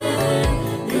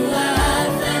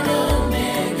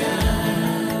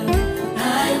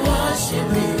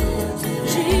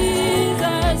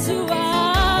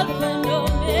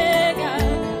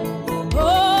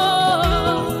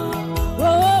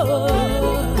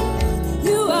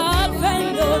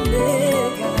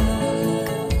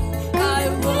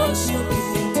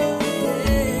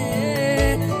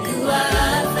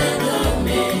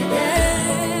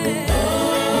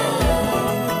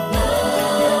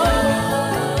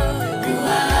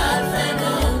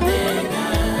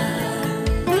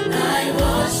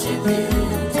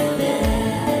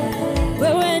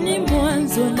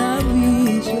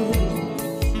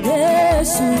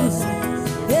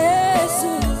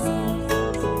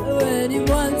ni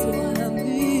mwanzo na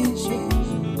mwisho.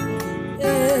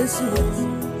 Yesu,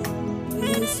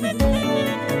 Yesu,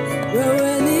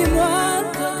 wewe ni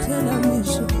mwanzo tena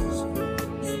mwisho.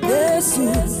 Yesu,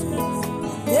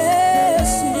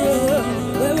 Yesu,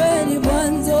 wewe ni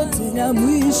mwanzo tena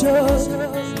mwisho.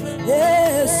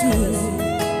 Yesu,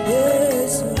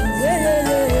 Yesu,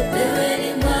 wewe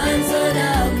ni mwanzo na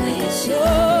mwisho.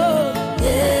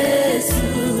 Yesu,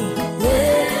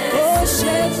 Yesu,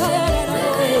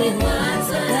 wewe ni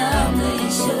mwanzo na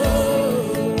mwisho.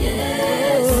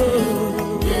 Yesu,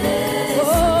 Yesu,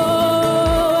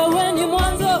 wewe ni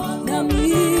mwanzo na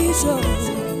mwisho.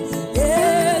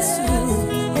 Yesu,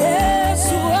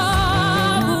 Yesu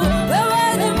wangu, wewe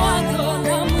ni mwanzo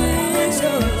na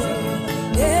mwisho.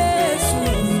 Yesu,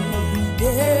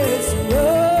 Yesu,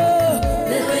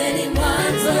 wewe ni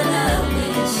mwanzo na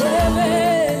mwisho.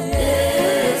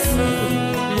 Yesu,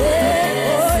 wewe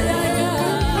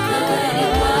ni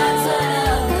mwanzo na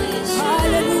mwisho.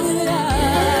 Hallelujah.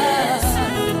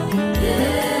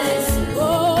 Yesu,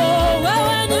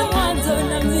 wewe ni mwanzo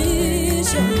na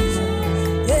mwisho.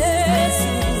 Yesu,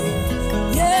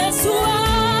 Yesu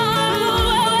wangu,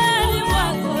 wewe ni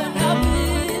mwanzo na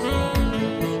mwisho.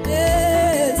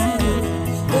 Yesu,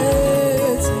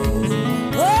 Yesu,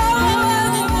 wewe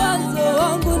ni mwanzo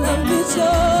wangu na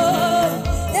mwisho.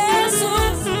 Yesu,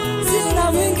 sina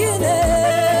mwingine,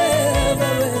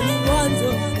 wewe ni mwanzo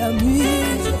na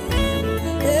mwisho.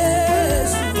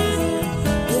 Yesu,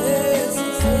 Yesu,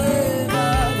 sema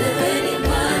wewe ni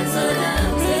mwanzo na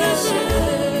mwisho.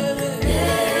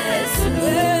 Yesu,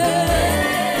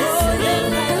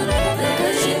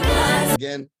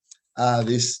 Again,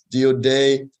 this dear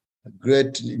day, a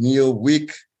great new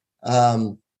week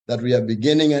that we are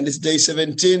beginning, and it's day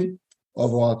 17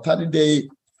 of our 30-day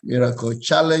miracle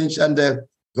challenge. And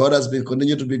God has been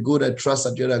continuing to be good. I trust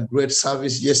that you had a great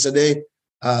service yesterday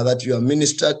that you are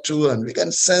ministered to, and we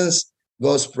can sense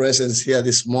God's presence here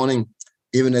this morning,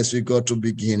 even as we go to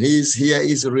begin. He is here,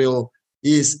 He is real,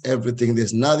 He is everything.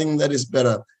 There's nothing that is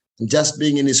better than just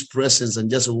being in His presence and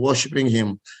just worshiping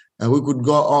Him. And we could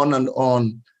go on and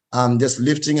on, just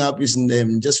lifting up His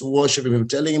name, just worshiping Him,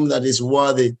 telling Him that He's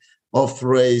worthy of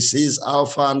praise. He's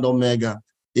Alpha and Omega.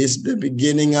 He's the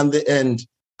beginning and the end,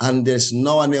 and there's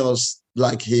no one else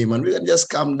like Him. And we can just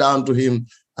come down to Him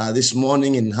this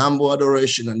morning in humble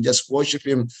adoration and just worship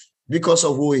Him because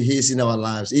of who He is in our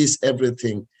lives. He is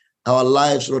everything. Our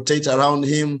lives rotate around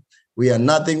Him. We are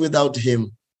nothing without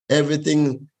Him.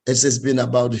 Everything has been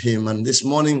about Him. And this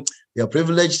morning, we are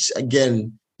privileged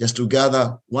again just to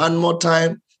gather one more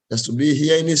time, just to be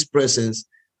here in His presence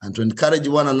and to encourage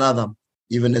one another,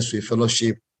 even as we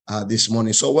fellowship this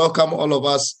morning. So welcome all of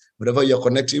us, wherever you're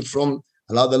connecting from.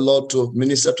 Allow the Lord to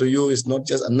minister to you. It's not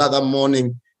just another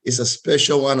morning, it's a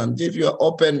special one. And if you are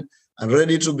open and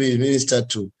ready to be ministered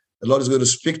to, the Lord is going to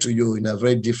speak to you in a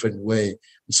very different way.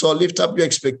 So lift up your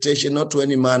expectation, not to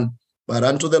any man, but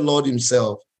unto the Lord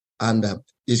Himself. And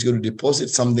He's going to deposit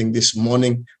something this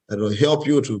morning that will help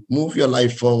you to move your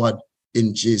life forward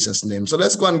in Jesus' name. So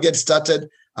let's go and get started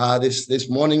this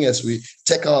morning as we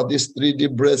take out these 3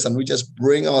 deep breaths and we just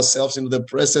bring ourselves into the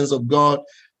presence of God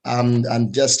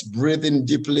and just breathe in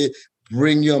deeply.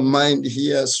 Bring your mind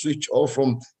here, switch off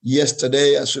from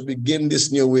yesterday as we begin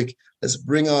this new week. Let's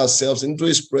bring ourselves into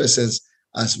His presence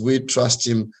as we trust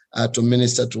Him to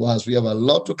minister to us. We have a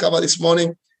lot to cover this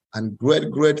morning and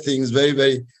great things, very,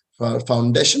 very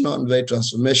foundational and very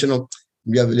transformational.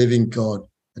 We are believing God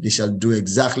that He shall do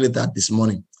exactly that this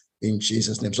morning in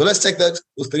Jesus' name. So let's take that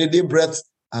with 3 deep breaths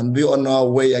and be on our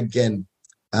way again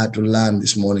to land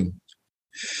this morning.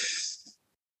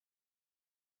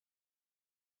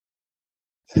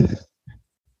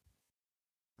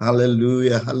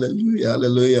 Hallelujah, hallelujah,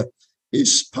 hallelujah.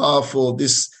 It's powerful.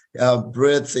 This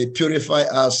breath, they purify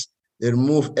us. They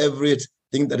remove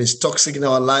everything that is toxic in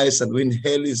our lives, and we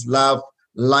inhale His love,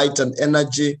 light, and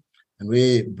energy, and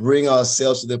we bring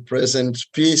ourselves to the present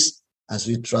peace as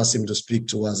we trust Him to speak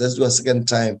to us. Let's do a second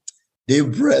time.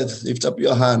 Deep breath, lift up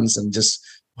your hands and just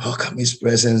welcome His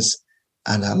presence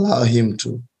and allow Him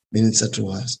to minister to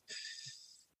us.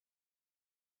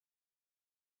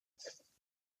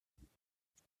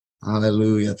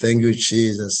 Hallelujah. Thank you,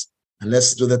 Jesus. And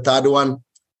let's do the third one.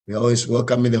 We always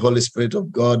welcome the Holy Spirit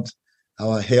of God,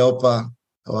 our helper,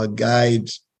 our guide,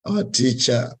 our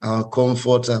teacher, our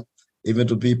comforter, even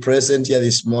to be present here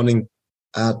this morning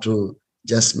to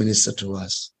just minister to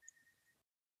us.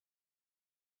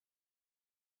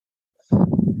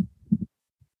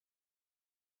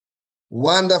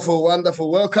 Wonderful,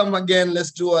 wonderful. Welcome again.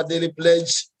 Let's do our daily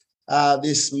pledge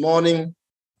this morning.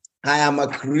 I am a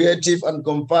creative and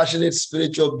compassionate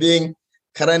spiritual being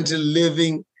currently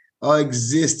living or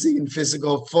existing in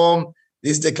physical form.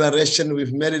 This declaration,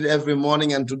 we've made it every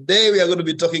morning, and today we are going to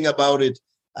be talking about it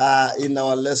in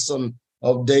our lesson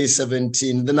of day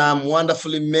 17. Then I'm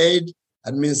wonderfully made.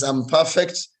 That means I'm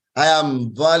perfect. I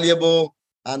am valuable,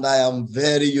 and I am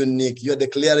very unique. You're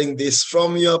declaring this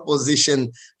from your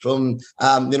position, from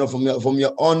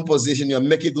your own position. You're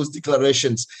making those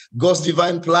declarations. God's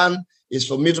divine plan is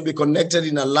for me to be connected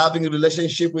in a loving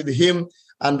relationship with Him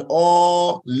and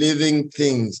all living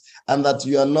things, and that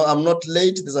I'm not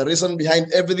late. There's a reason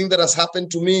behind everything that has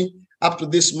happened to me up to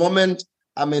this moment.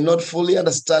 I may not fully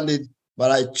understand it,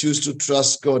 but I choose to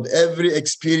trust God. Every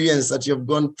experience that you've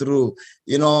gone through,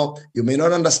 you may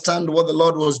not understand what the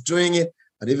Lord was doing it,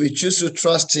 but if you choose to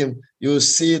trust Him, you will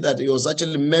see that He was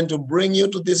actually meant to bring you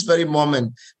to this very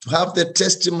moment, to have the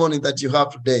testimony that you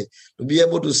have today, to be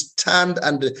able to stand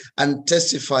and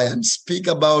testify and speak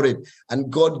about it,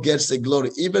 and God gets the glory.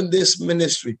 Even this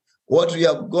ministry, what we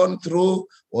have gone through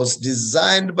was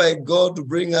designed by God to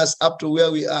bring us up to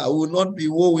where we are. We will not be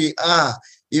who we are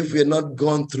if we're not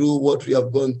gone through what we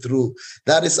have gone through.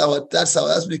 That's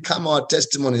become our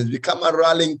testimony. It's become a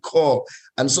rallying call.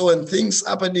 And so when things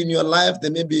happen in your life, they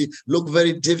may look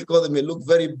very difficult, they may look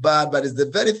very bad, but it's the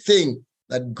very thing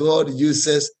that God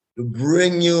uses to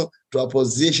bring you to a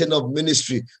position of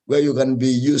ministry where you can be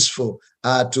useful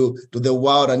to the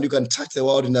world, and you can touch the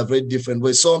world in a very different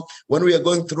way. So when we are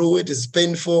going through it, it's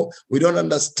painful. We don't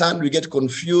understand. We get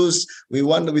confused. We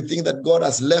think that God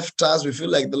has left us. We feel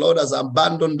like the Lord has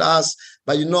abandoned us.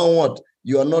 But you know what?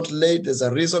 You are not late. There's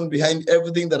a reason behind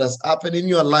everything that has happened in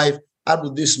your life up to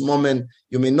this moment.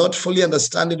 You may not fully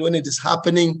understand it when it is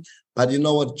happening, but you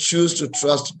know what? Choose to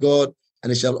trust God,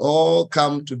 and it shall all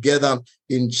come together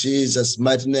in Jesus'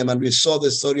 mighty name. And we saw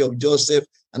the story of Joseph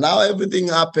and how everything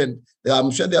happened.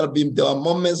 I'm sure there were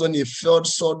moments when he felt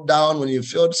so down, when he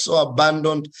felt so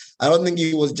abandoned. I don't think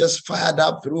he was just fired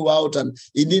up throughout, and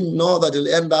he didn't know that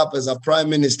he'll end up as a prime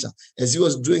minister. As he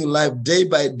was doing life day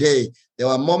by day, there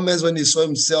were moments when he saw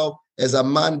himself as a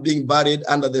man being buried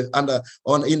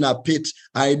in a pit,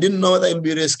 and he didn't know that he'll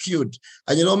be rescued.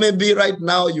 And maybe right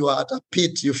now you are at a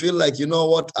pit. You feel like,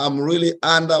 I'm really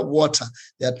underwater.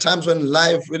 There are times when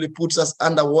life really puts us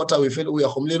underwater. We feel we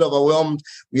are completely overwhelmed.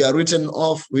 We are written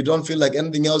off. We don't feel like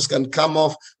anything else can come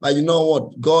off. But you know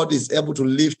what? God is able to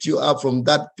lift you up from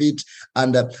that pit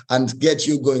and get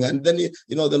you going. And then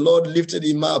the Lord lifted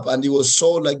him up, and he was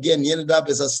sold again. He ended up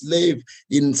as a slave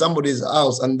in somebody's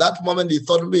house. And that moment he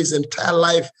thought maybe his entire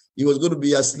life he was going to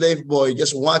be a slave boy,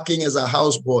 just working as a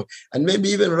houseboy. And maybe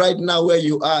even right now where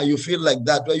you are, you feel like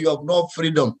that, where you have no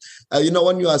freedom.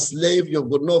 When you are a slave, you've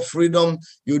got no freedom.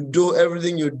 You do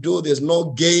everything you do. There's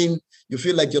no gain. You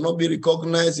feel like you're not being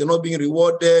recognized. You're not being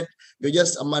rewarded. You're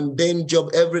just a mundane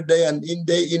job every day and in,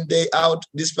 day out.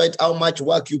 Despite how much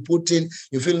work you put in,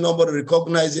 you feel nobody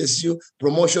recognizes you.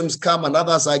 Promotions come and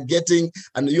others are getting,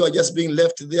 and you are just being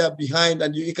left there behind.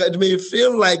 And it may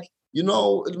feel like,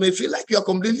 it may feel like you are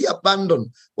completely abandoned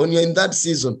when you're in that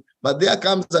season. But there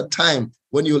comes a time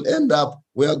when you'll end up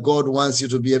where God wants you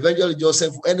to be. Eventually,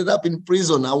 Joseph ended up in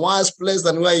prison, a worse place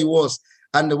than where he was.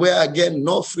 And where, again,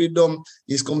 no freedom,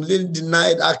 he's completely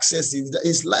denied access.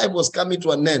 His life was coming to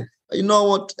an end. You know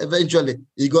what? Eventually,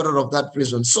 he got out of that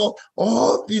prison. So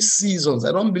all these seasons,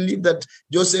 I don't believe that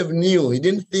Joseph knew. He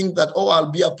didn't think that,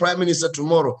 I'll be a prime minister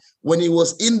tomorrow. When he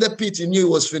was in the pit, he knew he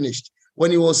was finished. When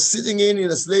he was sitting in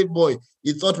a slave boy,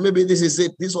 he thought maybe this is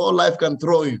it. This whole life can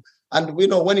throw you. And,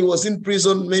 when he was in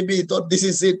prison, maybe he thought this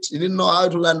is it. He didn't know how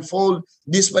it will unfold,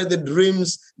 despite the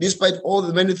dreams, despite all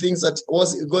the many things that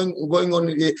was going on,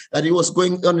 that he was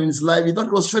going on in his life. He thought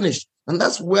it was finished. And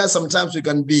that's where sometimes we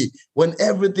can be. When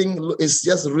everything is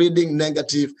just reading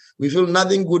negative, we feel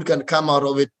nothing good can come out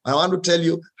of it. I want to tell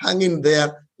you, hang in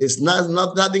there.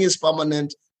 Nothing is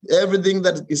permanent. Everything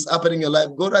that is happening in your life,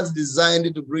 God has designed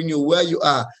it to bring you where you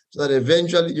are so that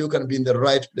eventually you can be in the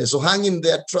right place. So hang in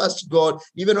there, trust God,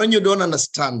 even when you don't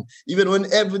understand, even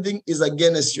when everything is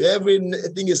against you,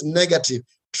 everything is negative,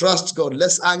 trust God.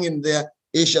 Let's hang in there.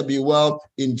 It shall be well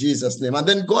in Jesus' name. And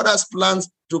then God has plans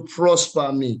to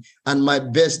prosper me, and my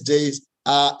best days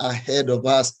are ahead of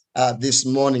us this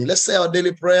morning. Let's say our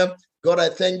daily prayer. God, I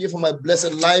thank you for my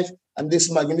blessed life and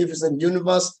this magnificent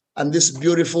universe and this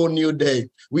beautiful new day.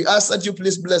 We ask that you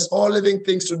please bless all living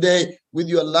things today with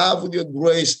your love, with your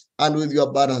grace, and with your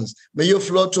abundance. May you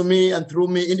flow to me and through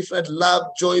me infinite love,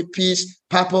 joy, peace,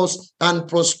 purpose, and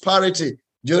prosperity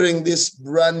during this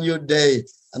brand new day.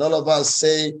 And all of us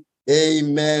say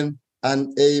amen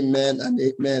and amen and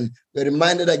amen. We're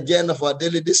reminded again of our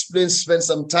daily disciplines. Spend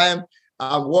some time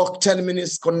walk 10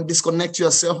 minutes, disconnect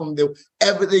yourself from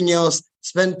everything else.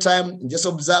 Spend time, just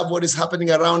observe what is happening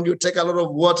around you. Take a lot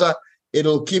of water.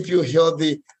 It'll keep you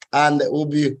healthy and will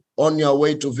be on your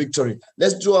way to victory.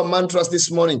 Let's do our mantras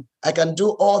this morning. I can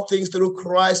do all things through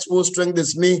Christ who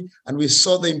strengthens me. And we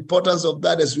saw the importance of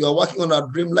that as we are working on our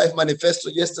Dream Life Manifesto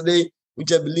yesterday,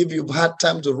 which I believe you've had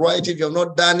time to write. If you have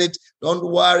not done it, don't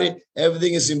worry.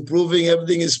 Everything is improving.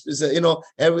 Everything is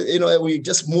we're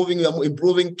just moving, we're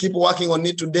improving. Keep working on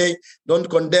it today. Don't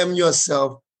condemn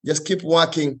yourself. Just keep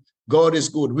working. God is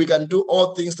good. We can do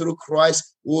all things through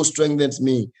Christ who strengthens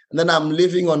me. And then I'm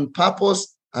living on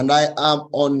purpose and I am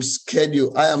on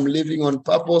schedule. I am living on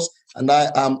purpose and I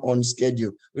am on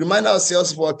schedule. We remind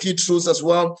ourselves of our key truths as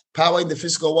well. Power in the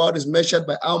physical world is measured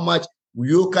by how much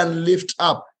you can lift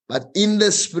up. But in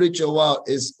the spiritual world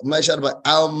is measured by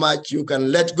how much you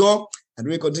can let go. And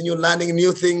we continue learning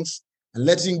new things and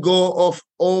letting go of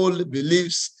old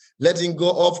beliefs, letting go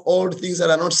of all things that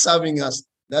are not serving us.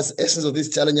 That's the essence of this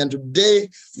challenge. And today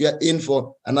we are in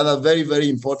for another very, very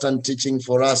important teaching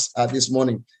for us this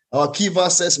morning. Our key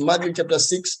verses, Matthew chapter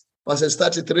 6, verses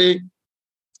 33.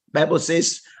 Bible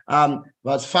says,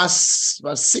 but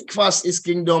seek first his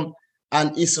kingdom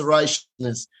and his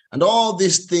righteousness, and all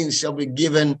these things shall be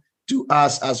given to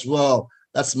us as well.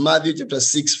 That's Matthew chapter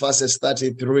 6, verses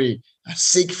 33.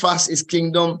 Seek first his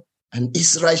kingdom and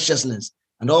his righteousness,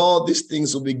 and all these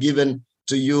things will be given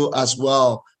to you as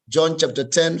well. John chapter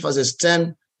 10, verses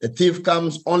 10, the thief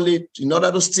comes only in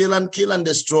order to steal and kill and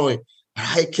destroy.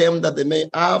 I came that they may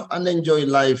have and enjoy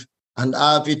life and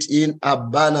have it in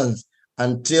abundance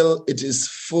until it is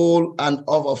full and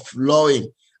overflowing.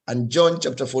 And John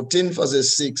chapter 14,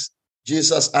 verses 6,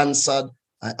 Jesus answered,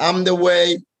 I am the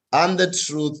way and the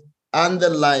truth and the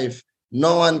life.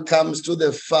 No one comes to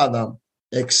the Father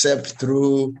except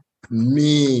through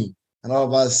me. And all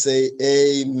of us say,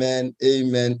 amen,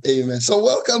 amen, amen. So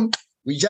welcome